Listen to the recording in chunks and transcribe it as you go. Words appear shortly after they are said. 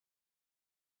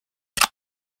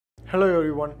Hello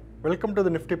everyone, welcome to the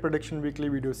Nifty Prediction weekly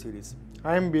video series.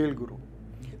 I am BL Guru.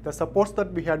 The supports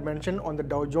that we had mentioned on the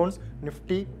Dow Jones,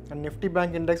 Nifty and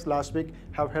Niftybank index last week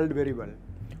have held very well.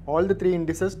 All the three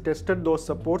indices tested those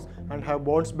supports and have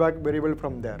bounced back very well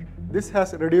from there. This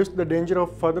has reduced the danger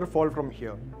of further fall from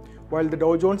here. While the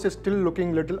Dow Jones is still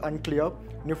looking little unclear,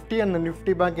 Nifty and the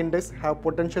Niftybank index have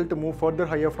potential to move further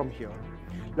higher from here.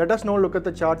 Let us now look at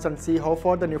the charts and see how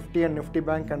far the Nifty and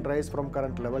Niftybank can rise from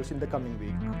current levels in the coming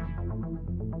week.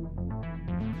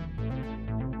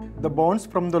 The bounce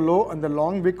from the low and the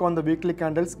long wick on the weekly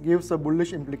candles gives a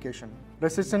bullish implication.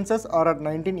 Resistances are at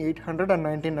 19,800 and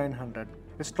 19,900.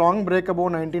 A strong break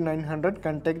above 19,900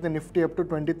 can take the Nifty up to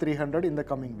 2300 in the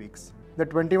coming weeks. The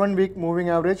 21-week moving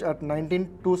average at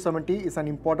 19,270 is an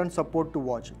important support to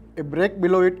watch. A break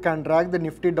below it can drag the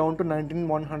Nifty down to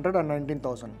 19,100 and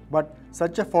 19,000, but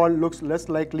such a fall looks less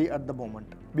likely at the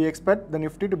moment. We expect the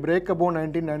Nifty to break above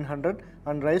 19,900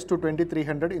 and rise to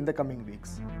 2300 in the coming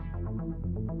weeks.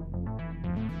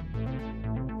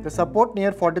 The support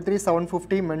near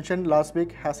 43,750 mentioned last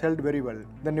week has held very well.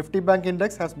 The Niftybank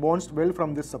index has bounced well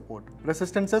from this support.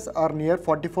 Resistances are near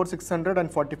 44,600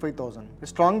 and 45,000. A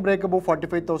strong break above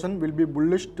 45,000 will be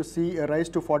bullish to see a rise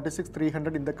to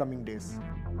 46,300 in the coming days.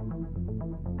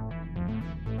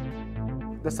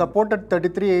 The support at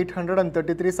 33,800 and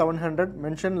 33,700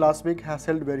 mentioned last week has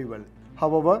held very well.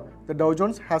 However, the Dow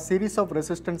Jones has series of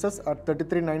resistances at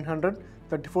 33,900,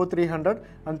 34,300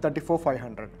 and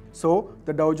 34,500. So,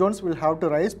 the Dow Jones will have to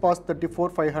rise past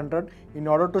 34,500 in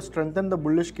order to strengthen the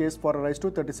bullish case for a rise to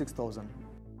 36,000.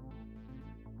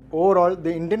 Overall,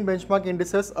 the Indian benchmark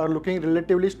indices are looking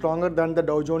relatively stronger than the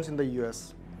Dow Jones in the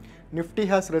US. Nifty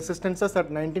has resistances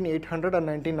at 19,800 and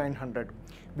 19,900.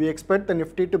 We expect the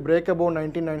Nifty to break above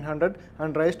 19,900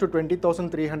 and rise to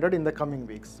 20,300 in the coming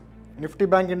weeks.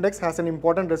 Niftybank index has an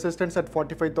important resistance at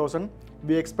 45,000.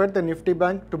 We expect the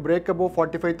Niftybank to break above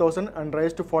 45,000 and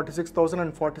rise to 46,000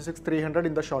 and 46,300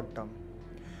 in the short term.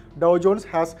 Dow Jones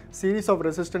has series of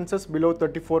resistances below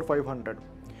 34,500.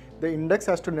 The index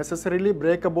has to necessarily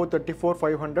break above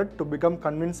 34,500 to become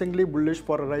convincingly bullish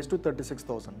for a rise to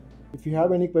 36,000. If you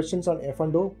have any questions on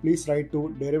F&O, please write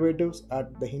to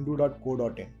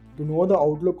derivatives@thehindu.co.in. To know the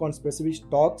outlook on specific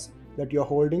stocks that you are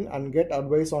holding and get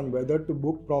advice on whether to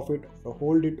book profit or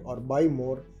hold it or buy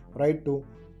more, write to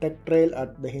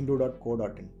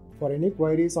techtrail@thehindu.co.in. For any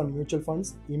queries on mutual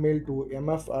funds, email to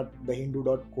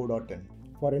mf@thehindu.co.in.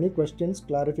 For any questions,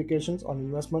 clarifications on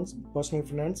investments, personal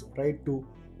finance, write to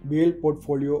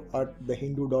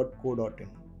blportfolio@thehindu.co.in.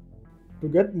 To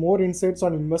get more insights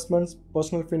on investments,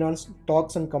 personal finance,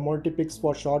 stocks and commodity picks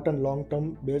for short and long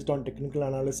term based on technical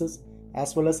analysis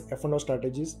as well as F&O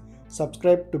strategies,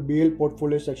 subscribe to BL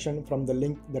Portfolio section from the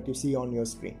link that you see on your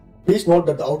screen. Please note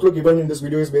that the outlook given in this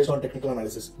video is based on technical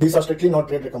analysis. These are strictly not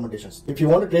trade recommendations. If you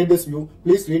want to trade this view,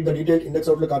 please read the detailed index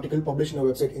outlook article published in our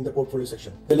website in the portfolio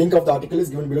section. The link of the article is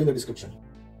given below in the description.